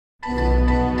Good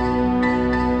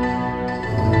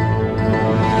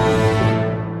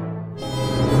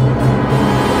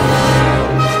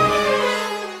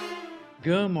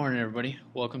morning, everybody.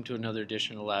 Welcome to another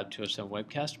edition of Lab 207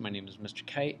 webcast. My name is Mr.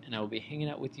 Kite, and I will be hanging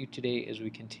out with you today as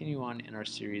we continue on in our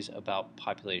series about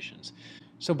populations.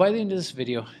 So by the end of this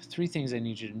video, 3 things I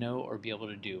need you to know or be able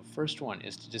to do. First one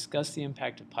is to discuss the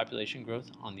impact of population growth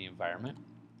on the environment.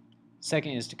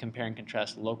 Second is to compare and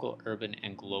contrast local, urban,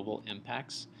 and global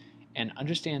impacts, and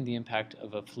understand the impact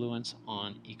of affluence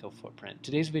on eco-footprint.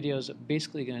 Today's video is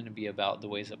basically going to be about the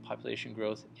ways that population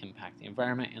growth impact the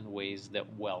environment and the ways that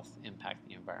wealth impact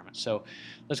the environment. So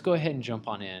let's go ahead and jump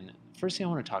on in. First thing I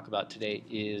want to talk about today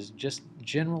is just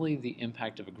generally the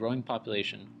impact of a growing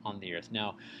population on the earth.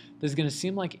 Now, this is going to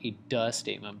seem like a duh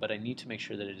statement, but I need to make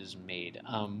sure that it is made.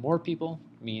 More people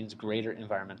means greater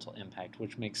environmental impact,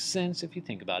 which makes sense if you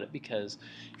think about it, because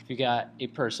if you got a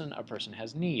person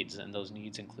has needs, and those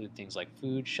needs include things like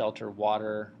food, shelter,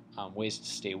 water, ways to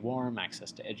stay warm,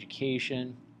 access to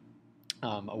education,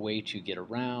 a way to get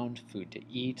around, food to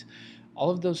eat.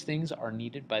 All of those things are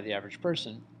needed by the average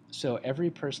person. So every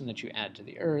person that you add to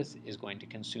the earth is going to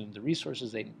consume the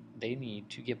resources they need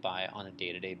to get by on a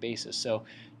day-to-day basis. So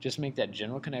just make that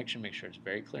general connection, make sure it's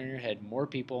very clear in your head. More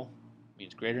people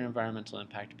means greater environmental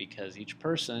impact because each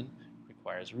person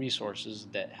requires resources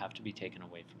that have to be taken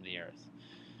away from the earth.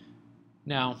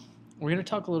 Now, we're going to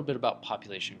talk a little bit about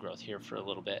population growth here for a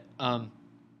little bit.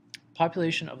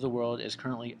 Population of the world is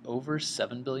currently over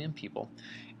 7 billion people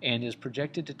and is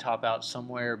projected to top out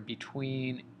somewhere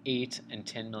between 8 and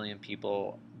 10 million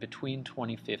people between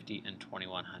 2050 and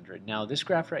 2100. Now, this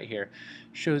graph right here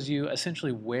shows you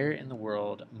essentially where in the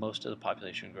world most of the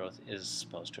population growth is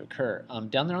supposed to occur.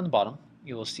 Down there on the bottom,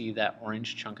 you will see that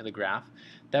orange chunk of the graph.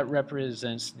 That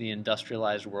represents the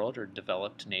industrialized world or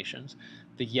developed nations.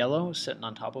 The yellow sitting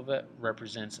on top of it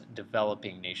represents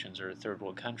developing nations or third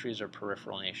world countries or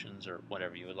peripheral nations or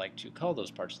whatever you would like to call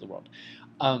those parts of the world.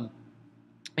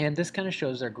 And this kind of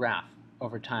shows their graph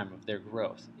over time of their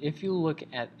growth. If you look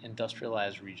at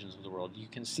industrialized regions of the world, you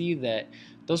can see that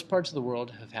those parts of the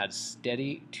world have had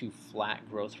steady to flat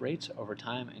growth rates over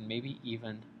time and maybe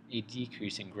even a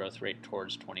decreasing growth rate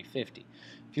towards 2050.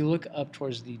 If you look up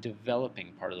towards the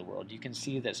developing part of the world, you can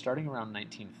see that starting around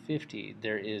 1950,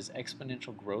 there is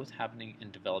exponential growth happening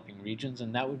in developing regions,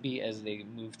 and that would be as they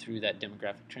move through that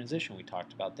demographic transition we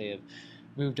talked about. They have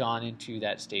moved on into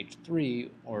that stage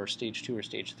 3 or stage 2 or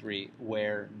stage 3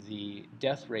 where the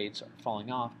death rates are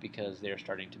falling off because they're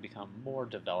starting to become more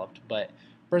developed, but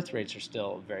birth rates are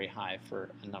still very high for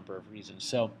a number of reasons.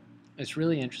 So it's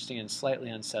really interesting and slightly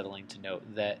unsettling to note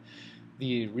that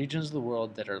the regions of the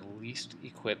world that are least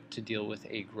equipped to deal with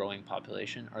a growing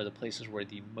population are the places where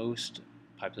the most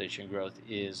population growth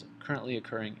is currently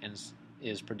occurring and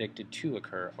is predicted to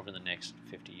occur over the next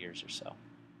 50 years or so.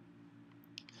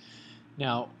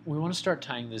 Now, we want to start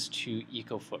tying this to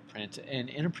eco-footprint, and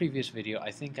in a previous video I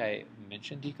think I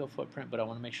mentioned eco-footprint, but I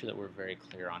want to make sure that we're very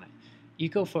clear on it.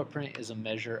 Eco-footprint is a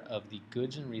measure of the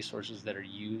goods and resources that are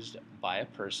used by a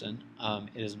person.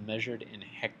 It is measured in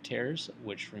hectares,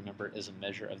 which remember is a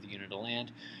measure of the unit of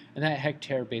land, and that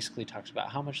hectare basically talks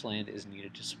about how much land is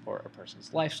needed to support a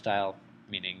person's lifestyle,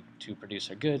 meaning to produce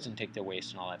their goods and take their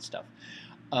waste and all that stuff.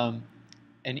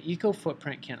 An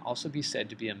eco-footprint can also be said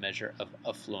to be a measure of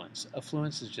affluence.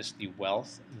 Affluence is just the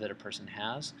wealth that a person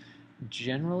has.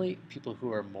 Generally, people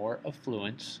who are more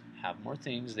affluent have more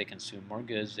things, they consume more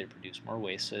goods, they produce more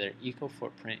waste, so their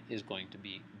eco-footprint is going to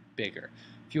be bigger.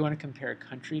 If you want to compare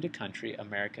country to country,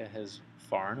 America has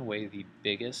far and away the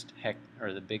biggest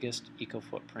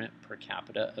eco-footprint per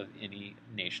capita of any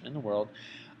nation in the world.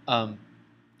 And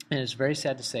it's very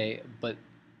sad to say, but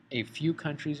a few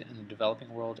countries in the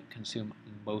developing world consume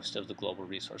most of the global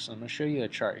resources. I'm going to show you a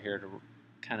chart here to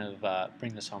kind of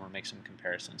bring this home or make some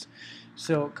comparisons.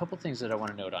 So a couple things that I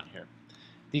want to note on here.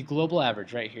 The global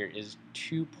average right here is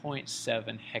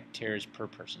 2.7 hectares per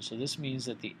person. So this means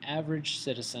that the average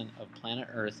citizen of planet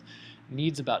Earth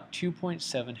needs about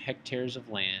 2.7 hectares of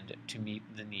land to meet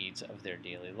the needs of their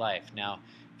daily life. Now,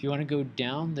 if you want to go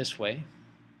down this way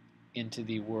into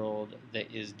the world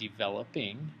that is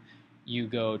developing, you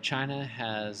go, China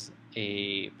has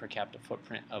a per capita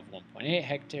footprint of 1.8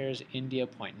 hectares, India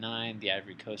 0.9, the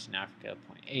Ivory Coast in Africa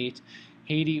 0.8,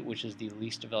 Haiti, which is the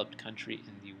least developed country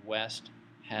in the West,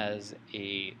 has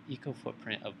a eco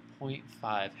footprint of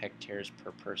 0.5 hectares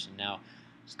per person. Now,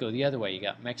 let's go the other way. You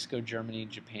got Mexico, Germany,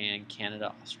 Japan,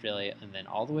 Canada, Australia, and then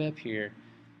all the way up here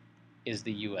is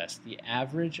the U.S. The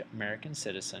average American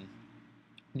citizen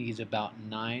needs about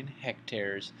 9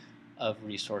 hectares of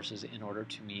resources in order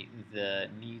to meet the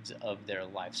needs of their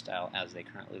lifestyle as they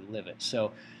currently live it.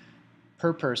 So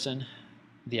Per person,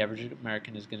 the average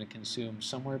American is going to consume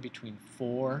somewhere between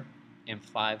 4 and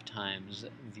 5 times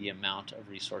the amount of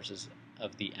resources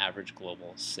of the average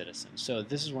global citizen. So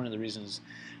this is one of the reasons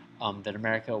that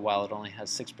America, while it only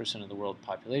has 6% of the world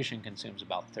population, consumes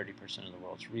about 30% of the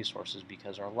world's resources,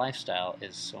 because our lifestyle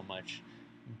is so much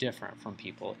different from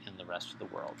people in the rest of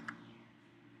the world.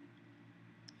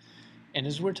 And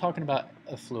as we're talking about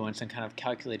affluence and kind of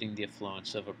calculating the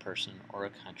affluence of a person or a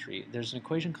country, there's an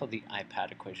equation called the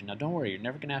IPAT equation. Now don't worry, you're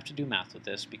never going to have to do math with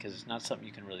this, because it's not something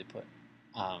you can really put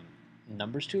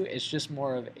numbers to. It's just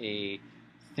more of a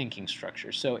thinking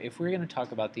structure. So if we're going to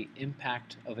talk about the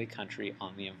impact of a country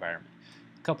on the environment,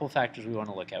 a couple of factors we want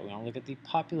to look at. We want to look at the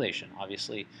population.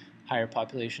 Obviously, higher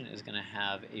population is going to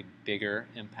have a bigger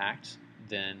impact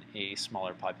than a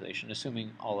smaller population,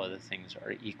 assuming all other things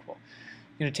are equal.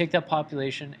 We're going to take that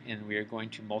population and we are going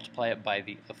to multiply it by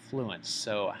the affluence.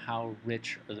 So how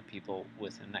rich are the people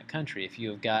within that country? If you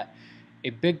have got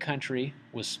a big country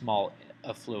with small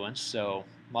affluence, so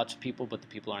lots of people but the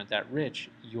people aren't that rich,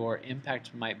 your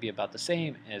impact might be about the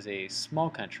same as a small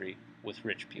country with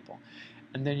rich people.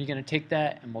 And then you're going to take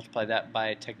that and multiply that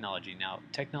by technology. Now,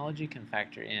 technology can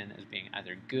factor in as being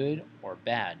either good or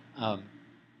bad.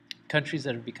 Countries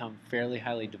that have become fairly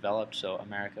highly developed, so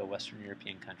America, Western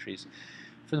European countries,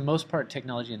 for the most part,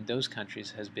 technology in those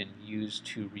countries has been used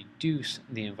to reduce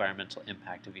the environmental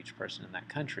impact of each person in that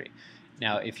country.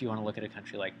 Now, if you want to look at a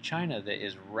country like China that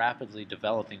is rapidly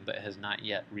developing but has not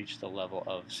yet reached the level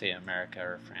of, say, America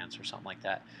or France or something like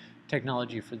that,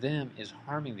 technology for them is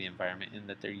harming the environment in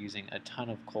that they're using a ton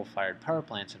of coal-fired power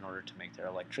plants in order to make their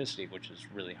electricity, which is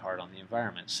really hard on the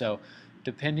environment. So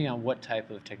depending on what type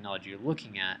of technology you're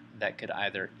looking at, that could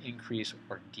either increase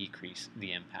or decrease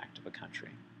the impact of a country.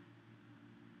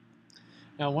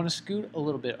 Now I want to scoot a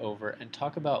little bit over and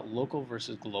talk about local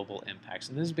versus global impacts.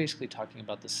 And this is basically talking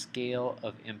about the scale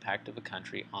of impact of a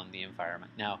country on the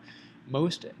environment. Now,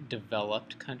 most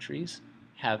developed countries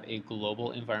have a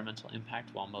global environmental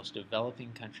impact, while most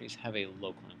developing countries have a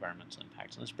local environmental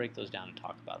impact. So let's break those down and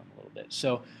talk about them a little bit.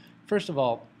 So first of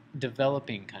all,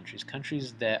 developing countries,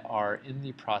 countries that are in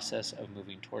the process of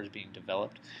moving towards being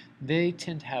developed, they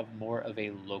tend to have more of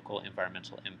a local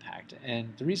environmental impact.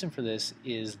 And the reason for this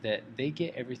is that they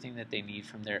get everything that they need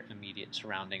from their immediate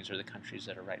surroundings or the countries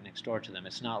that are right next door to them.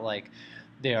 It's not like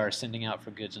they are sending out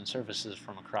for goods and services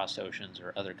from across oceans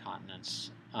or other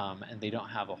continents, and they don't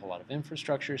have a whole lot of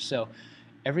infrastructure. So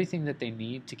everything that they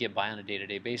need to get by on a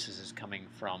day-to-day basis is coming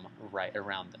from right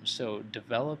around them. So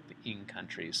developing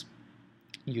countries,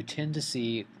 you tend to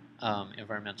see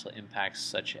environmental impacts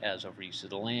such as overuse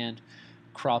of the land,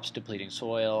 crops depleting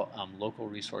soil, local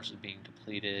resources being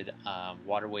depleted,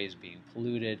 waterways being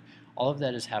polluted. All of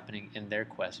that is happening in their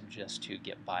quest just to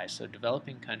get by. So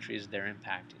developing countries, their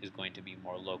impact is going to be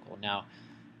more local. Now,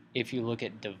 if you look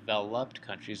at developed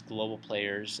countries, global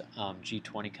players,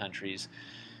 G20 countries,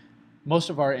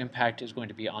 most of our impact is going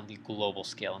to be on the global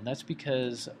scale, and that's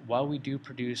because while we do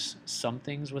produce some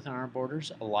things within our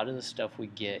borders, a lot of the stuff we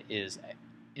get is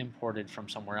imported from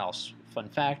somewhere else. Fun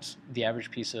fact, the average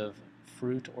piece of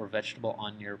fruit or vegetable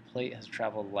on your plate has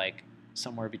traveled like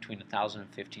somewhere between 1,000 and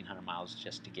 1,500 miles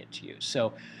just to get to you.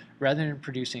 So rather than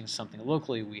producing something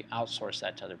locally, we outsource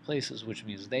that to other places, which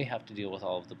means they have to deal with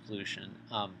all of the pollution.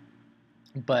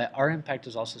 But our impact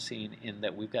is also seen in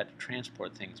that we've got to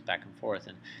transport things back and forth,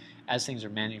 and as things are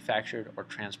manufactured or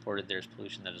transported, there's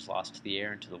pollution that is lost to the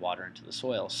air, into the water, into the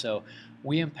soil. So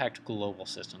we impact global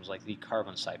systems like the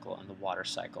carbon cycle and the water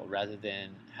cycle, rather than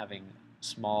having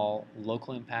small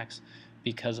local impacts.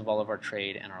 Because of all of our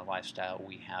trade and our lifestyle,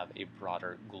 we have a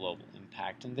broader global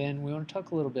impact. And then we want to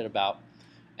talk a little bit about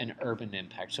an urban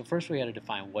impact. So first we got to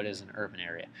define what is an urban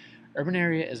area. Urban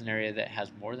area is an area that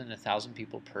has more than 1,000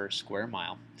 people per square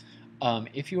mile.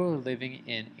 If you are living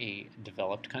in a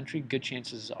developed country, good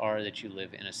chances are that you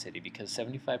live in a city, because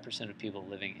 75% of people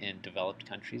living in developed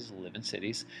countries live in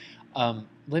cities.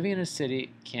 Living in a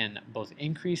city can both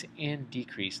increase and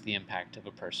decrease the impact of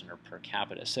a person or per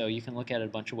capita. So you can look at it a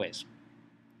bunch of ways.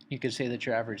 You could say that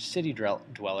your average city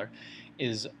dweller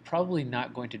is probably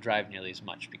not going to drive nearly as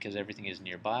much because everything is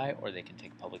nearby, or they can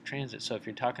take public transit. So if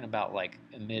you're talking about like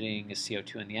emitting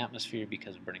CO2 in the atmosphere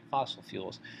because of burning fossil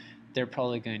fuels, they're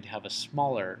probably going to have a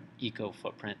smaller eco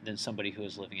footprint than somebody who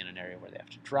is living in an area where they have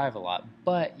to drive a lot.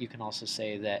 But you can also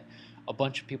say that a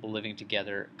bunch of people living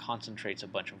together concentrates a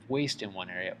bunch of waste in one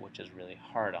area, which is really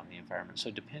hard on the environment.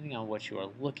 So depending on what you are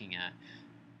looking at,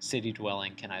 city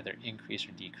dwelling can either increase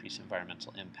or decrease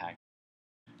environmental impact.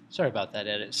 Sorry about that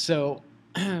edit. So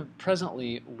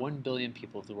presently 1 billion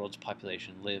people of the world's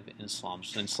population live in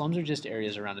slums. And slums are just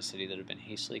areas around a city that have been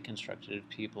hastily constructed.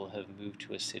 People have moved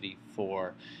to a city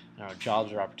for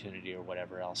jobs or opportunity or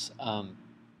whatever else.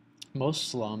 Most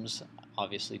slums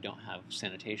obviously don't have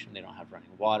sanitation, they don't have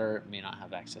running water, may not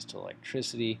have access to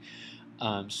electricity.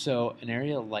 So an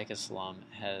area like a slum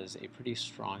has a pretty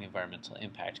strong environmental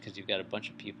impact because you've got a bunch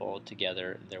of people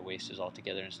together, their waste is all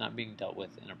together, and it's not being dealt with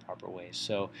in a proper way.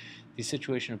 So the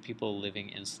situation of people living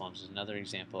in slums is another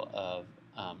example of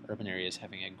urban areas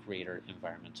having a greater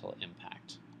environmental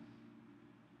impact.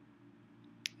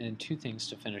 And two things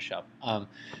to finish up. I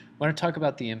want to talk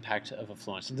about the impact of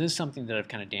affluence. This is something that I've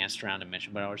kind of danced around and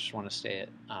mentioned, but I just want to stay it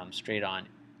straight on.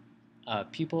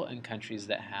 People in countries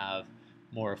that have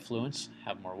more affluence,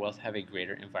 have more wealth, have a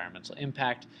greater environmental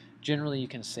impact. Generally, you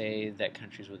can say that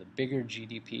countries with a bigger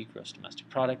GDP, gross domestic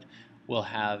product, will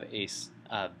have a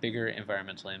bigger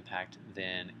environmental impact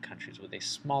than countries with a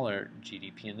smaller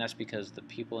GDP, and that's because the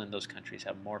people in those countries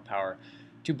have more power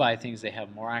to buy things, they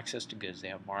have more access to goods, they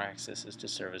have more access to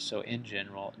service. So in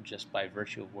general, just by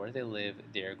virtue of where they live,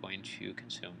 they are going to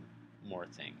consume more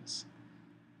things.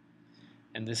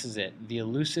 And this is it, the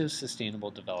elusive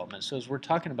sustainable development. So as we're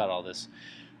talking about all this,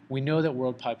 we know that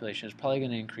world population is probably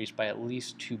going to increase by at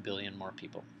least 2 billion more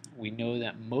people. We know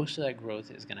that most of that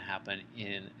growth is going to happen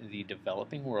in the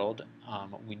developing world.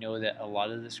 We know that a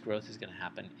lot of this growth is going to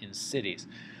happen in cities.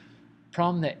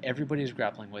 Problem that everybody is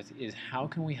grappling with is how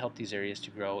can we help these areas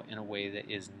to grow in a way that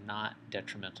is not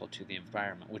detrimental to the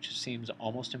environment, which seems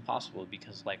almost impossible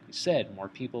because, like we said, more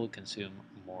people consume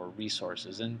more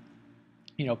resources. And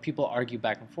people argue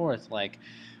back and forth like,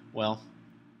 well,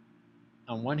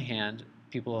 on one hand,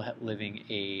 people living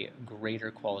a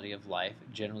greater quality of life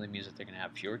generally means that they're going to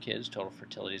have fewer kids, total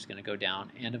fertility is going to go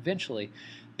down, and eventually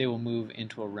they will move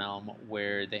into a realm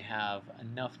where they have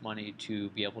enough money to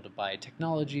be able to buy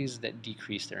technologies that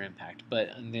decrease their impact. But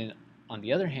and then on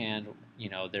the other hand,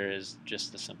 there is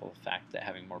just the simple fact that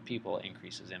having more people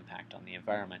increases impact on the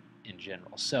environment in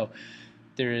general. So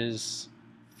there is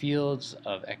fields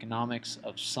of economics,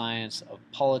 of science, of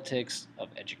politics, of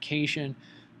education,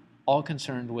 all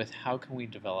concerned with how can we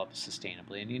develop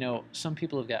sustainably. And some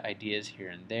people have got ideas here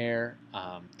and there.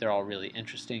 They're all really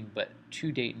interesting, but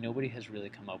to date, nobody has really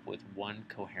come up with one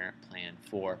coherent plan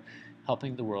for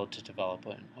helping the world to develop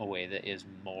in a way that is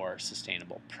more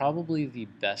sustainable. Probably the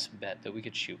best bet that we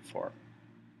could shoot for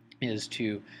is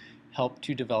to help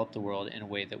to develop the world in a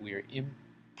way that we are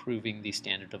improving the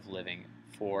standard of living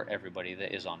for everybody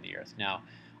that is on the earth. Now,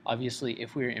 obviously,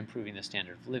 if we are improving the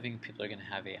standard of living, people are going to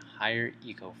have a higher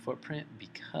eco footprint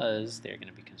because they're going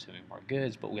to be consuming more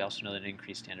goods, but we also know that an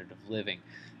increased standard of living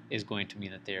is going to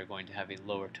mean that they are going to have a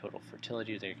lower total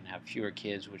fertility, they're going to have fewer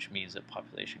kids, which means that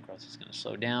population growth is going to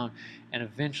slow down, and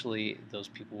eventually those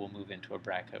people will move into a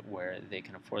bracket where they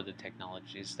can afford the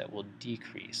technologies that will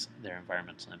decrease their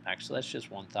environmental impact. So that's just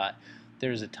one thought.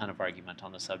 There's a ton of argument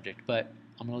on the subject, but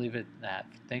I'm going to leave it at that.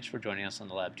 Thanks for joining us on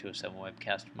the Lab 207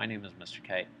 webcast. My name is Mr.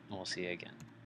 Kite, and we'll see you again.